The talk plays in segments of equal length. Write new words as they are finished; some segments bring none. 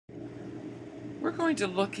We're going to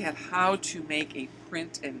look at how to make a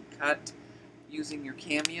print and cut using your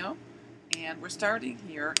Cameo, and we're starting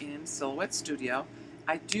here in Sillhouette Studio.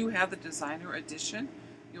 I do have the Designer Edition.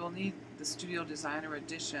 You will need the Studio Designer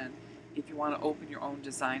Edition if you want to open your own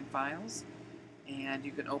design files, and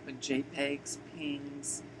you can open JPEGs,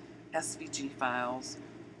 PNGs, SVG files,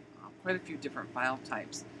 quite a few different file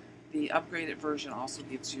types. The upgraded version also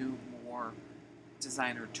gives you more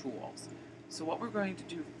designer tools. So what we're going to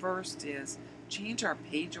do first is change our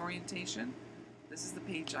page orientation. This is the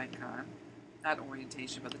page icon, not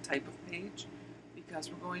orientation, but the type of page, because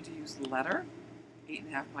we're going to use letter,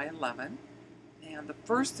 8.5 by 11. And the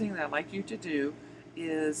first thing that I'd like you to do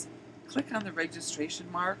is click on the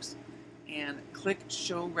registration marks and click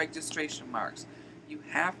Show Registration Marks. You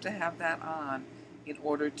have to have that on in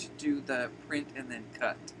order to do the print and then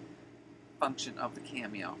cut function of the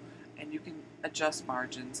Cameo. And you can adjust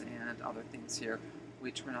margins and other things here,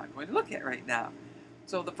 which we're not going to look at right now.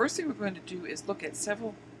 So the first thing we're going to do is look at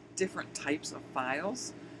several different types of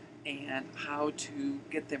files and how to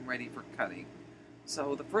get them ready for cutting.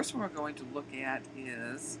 So the first one we're going to look at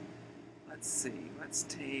is, let's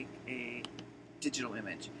take a digital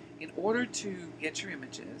image. In order to get your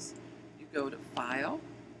images, you go to File,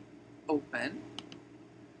 Open,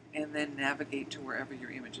 and then navigate to wherever your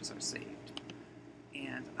images are saved.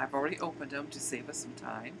 And I've already opened them to save us some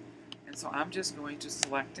time. And so I'm just going to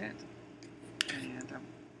select it, and I'm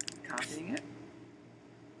copying it,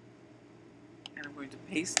 and I'm going to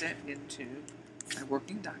paste it into my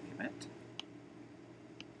working document.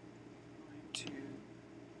 I'm going to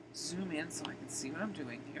zoom in so I can see what I'm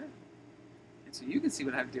doing here, and so you can see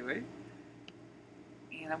what I'm doing.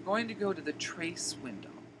 And I'm going to go to the Trace window,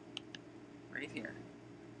 right here.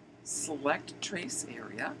 Select Trace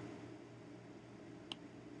Area.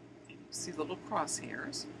 See the little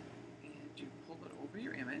crosshairs, and you pull it over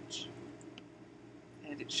your image,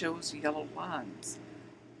 and it shows yellow lines.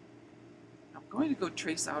 I'm going to go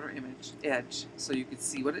trace outer image edge so you can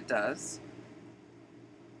see what it does.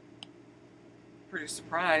 Pretty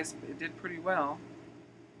surprised, but it did pretty well.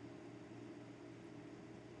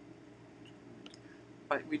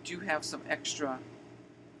 But we do have some extra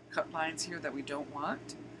cut lines here that we don't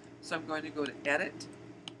want. So I'm going to go to Edit,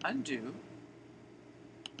 Undo,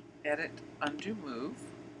 Edit, Undo, Move,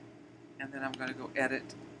 and then I'm going to go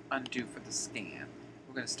Edit, Undo for the scan.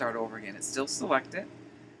 We're going to start over again. It's still selected,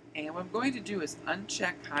 and what I'm going to do is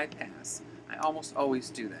uncheck High Pass. I almost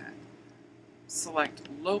always do that. Select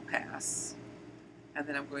Low Pass, and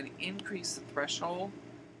then I'm going to increase the threshold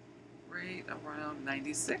rate around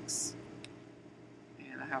 96,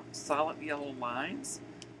 and I have solid yellow lines,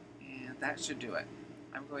 and that should do it.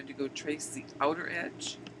 I'm going to go trace the outer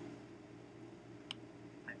edge.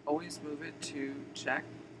 Always move it to check.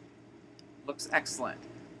 Looks excellent.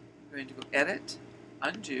 I'm going to go Edit,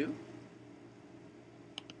 Undo,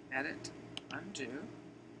 Edit, Undo,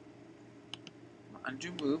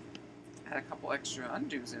 Undo, Move. Add a couple extra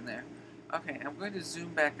undos in there. Okay, I'm going to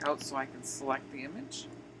zoom back out so I can select the image.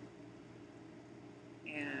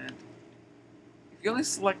 And if you only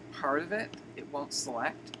select part of it, it won't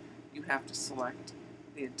select. You have to select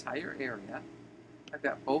the entire area. I've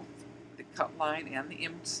got both the cut line and the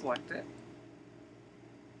image selected,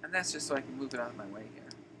 and that's just so I can move it out of my way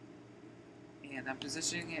here. And I'm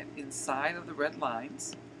positioning it inside of the red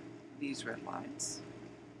lines, these red lines.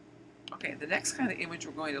 Okay, the next kind of image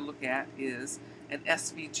we're going to look at is an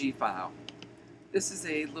SVG file. This is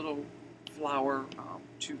a little flower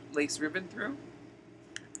to lace ribbon through.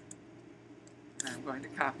 And I'm going to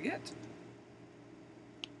copy it.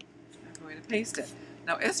 I'm going to paste it.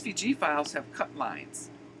 Now SVG files have cut lines.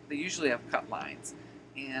 They usually have cut lines,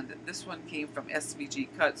 and this one came from SVG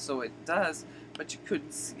Cut, so it does, but you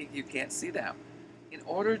can't see them. In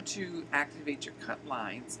order to activate your cut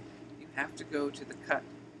lines, you have to go to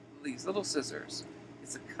these little scissors.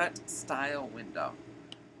 It's a cut style window,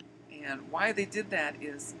 and why they did that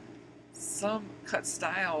is some cut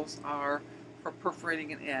styles are for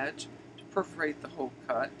perforating an edge, to perforate the whole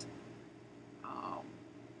cut,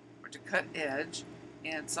 or to cut edge,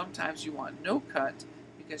 and sometimes you want no cut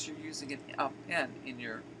because you're using a pen in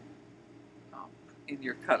your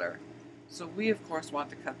cutter. So we of course want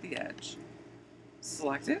to cut the edge.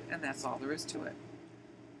 Select it, and that's all there is to it.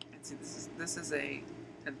 And see, this is a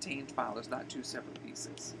contained file. There's not two separate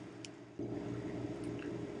pieces.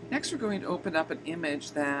 Next, we're going to open up an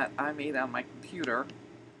image that I made on my computer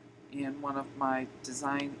in one of my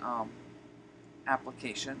design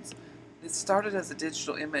applications. It started as a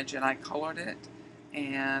digital image, and I colored it,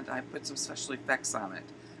 and I put some special effects on it.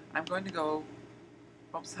 I'm going to go,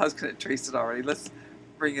 oops, I was going to trace it already. Let's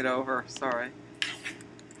bring it over, sorry.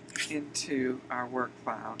 into our work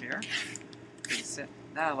file here. Paste it.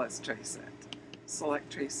 Now let's trace it.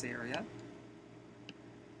 Select trace area.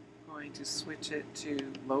 Going to switch it to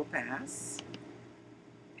low pass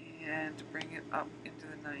and bring it up into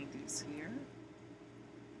the 90s here.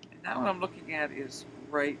 And now what I'm looking at is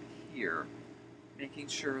right here, making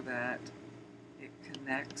sure that it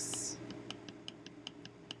connects.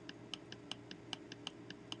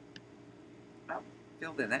 Oh,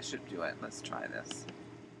 filled in. That should do it. Let's try this.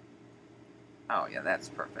 Oh yeah, that's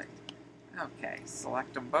perfect. Okay,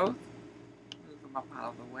 select them both, move them up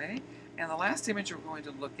out of the way. And the last image we're going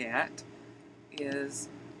to look at is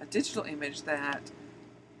a digital image that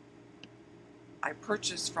I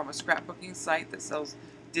purchased from a scrapbooking site that sells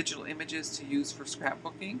digital images to use for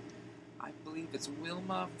scrapbooking. I believe it's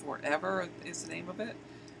Wilma Forever is the name of it.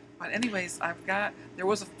 But anyways, there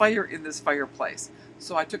was a fire in this fireplace.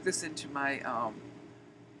 So I took this into my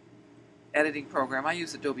editing program. I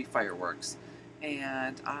use Adobe Fireworks.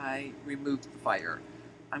 And I removed the fire.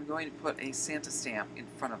 I'm going to put a Santa stamp in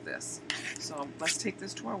front of this. So let's take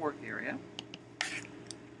this to our work area,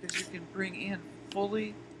 because you can bring in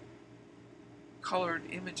fully colored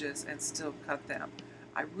images and still cut them.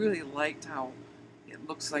 I really liked how it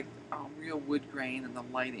looks like real wood grain and the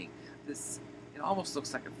lighting. It almost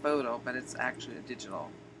looks like a photo, but it's actually a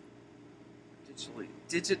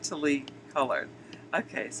digitally colored.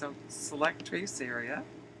 Okay, so select trace area.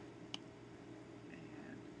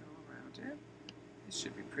 This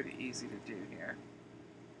should be pretty easy to do here.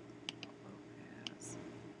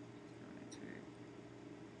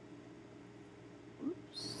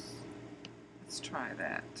 Oops. Let's try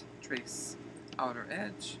that. Trace outer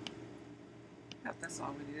edge. Yep, that's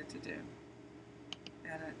all we needed to do.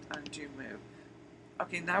 Edit, undo, move.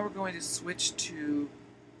 Okay, now we're going to switch to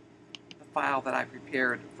the file that I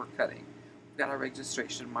prepared for cutting. We've got our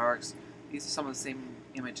registration marks. These are some of the same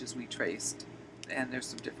images we traced, and there's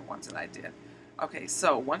some different ones that I did. Okay,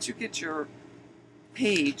 so once you get your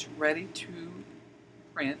page ready to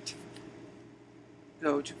print,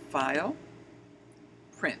 go to File,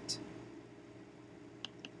 Print.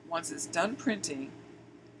 Once it's done printing,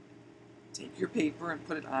 take your paper and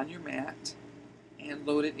put it on your mat and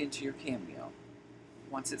load it into your Cameo.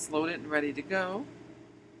 Once it's loaded and ready to go,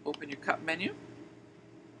 open your cut menu,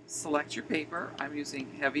 select your paper. I'm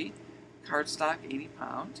using heavy cardstock 80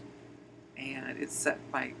 pound. And it's set,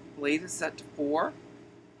 my blade is set to 4.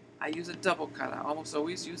 I use a double cut. I almost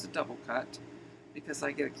always use a double cut because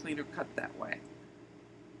I get a cleaner cut that way.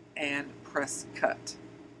 And press cut.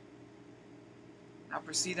 Now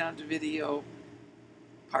proceed on to video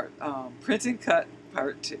print and cut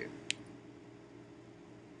part 2.